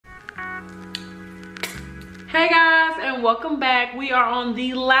Hey guys, and welcome back. We are on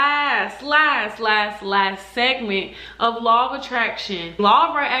the last segment of Law of Attraction.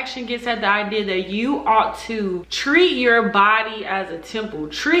 Law of Attraction gets at the idea that you ought to treat your body as a temple.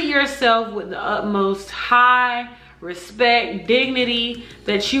 Treat yourself with the utmost high respect, dignity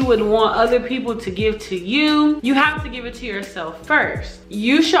that you would want other people to give to you. You have to give it to yourself first.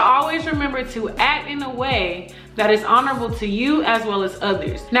 You should always remember to act in a way that is honorable to you as well as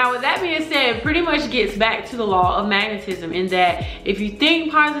others. Now, with that being said, it pretty much gets back to the law of magnetism, in that if you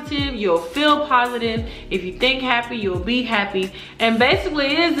think positive, you'll feel positive. If you think happy, you'll be happy. And basically,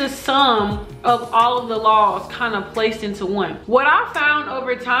 it is the sum of all of the laws kind of placed into one. What I found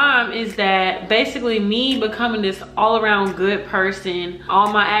over time is that basically me becoming this all-around good person,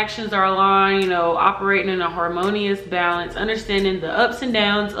 all my actions are aligned, you know, operating in a harmonious balance, understanding the ups and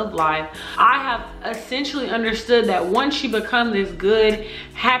downs of life. I have essentially understood that once you become this good,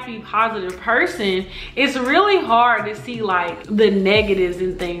 happy, positive person, it's really hard to see like the negatives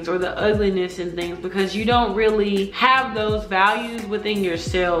in things or the ugliness in things, because you don't really have those values within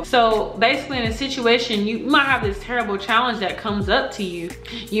yourself. So basically, in a situation, you might have this terrible challenge that comes up to you.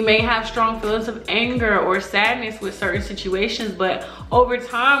 You may have strong feelings of anger or sadness with certain situations, but over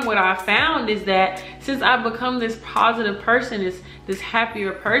time, what I found is that since I've become this positive person, this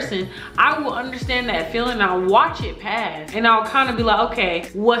happier person, I will understand that feeling, I'll watch it pass, and I'll kind of be like, okay,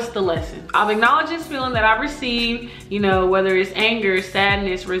 what's the lesson? I'll acknowledge this feeling that I've received, you know, whether it's anger,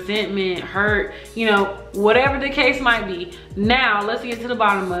 sadness, resentment, hurt, you know, whatever the case might be. Now, let's get to the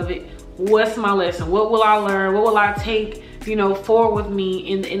bottom of it. What's my lesson? What will I learn? What will I take, you know, forward with me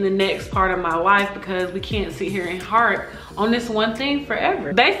in the next part of my life? Because we can't sit here and harp on this one thing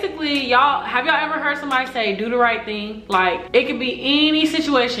forever. Basically, have y'all ever heard somebody say, do the right thing? Like, it could be any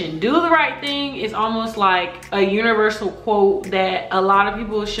situation. Do the right thing is almost like a universal quote that a lot of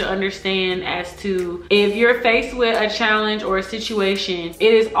people should understand, as to if you're faced with a challenge or a situation,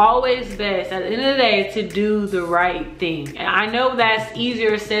 it is always best at the end of the day to do the right thing. And I know that's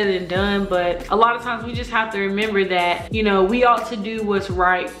easier said than done, but a lot of times we just have to remember that, you know, we ought to do what's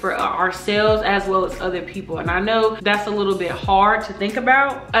right for ourselves as well as other people. And I know that's a little bit hard to think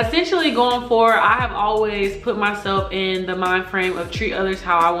about. Essentially, going forward, I have always put myself in the mind frame of treat others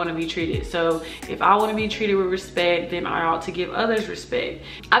how I want to be treated. So if I want to be treated with respect, then I ought to give others respect.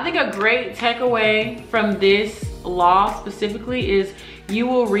 I think a great takeaway from this law specifically is you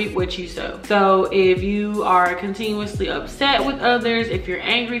will reap what you sow. So if you are continuously upset with others, if you're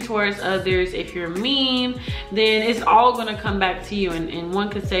angry towards others, if you're mean, then it's all gonna come back to you, and one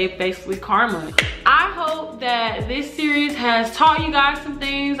could say basically karma. I hope that this series has taught you guys some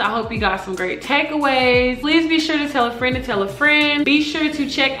things. I hope you got some great takeaways. Please be sure to tell a friend to tell a friend. Be sure to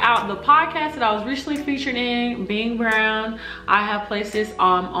check out the podcast that I was recently featured in, Being Brown. I have placed this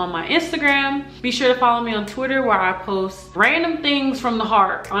on my Instagram. Be sure to follow me on Twitter, where I post random things from the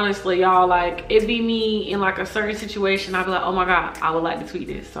heart. Honestly, y'all, like, it be me in like a certain situation, I'll be like, oh my god, I would like to tweet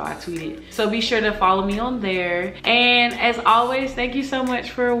this, so I tweet it. So be sure to follow me on there. And as always, thank you so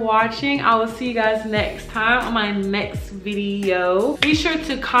much for watching. I will see you guys next time on my next video. Be sure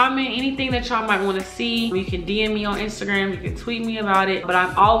to comment anything that y'all might want to see. You can DM me on Instagram, you can tweet me about it, but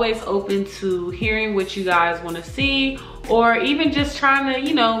I'm always open to hearing what you guys want to see, or even just trying to,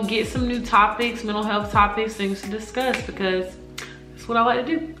 you know, get some new topics, mental health topics, things to discuss, because that's what I like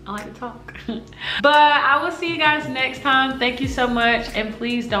to do. I like to talk. But I will see you guys next time. Thank you so much, and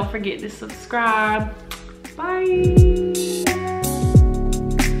please don't forget to subscribe. Bye.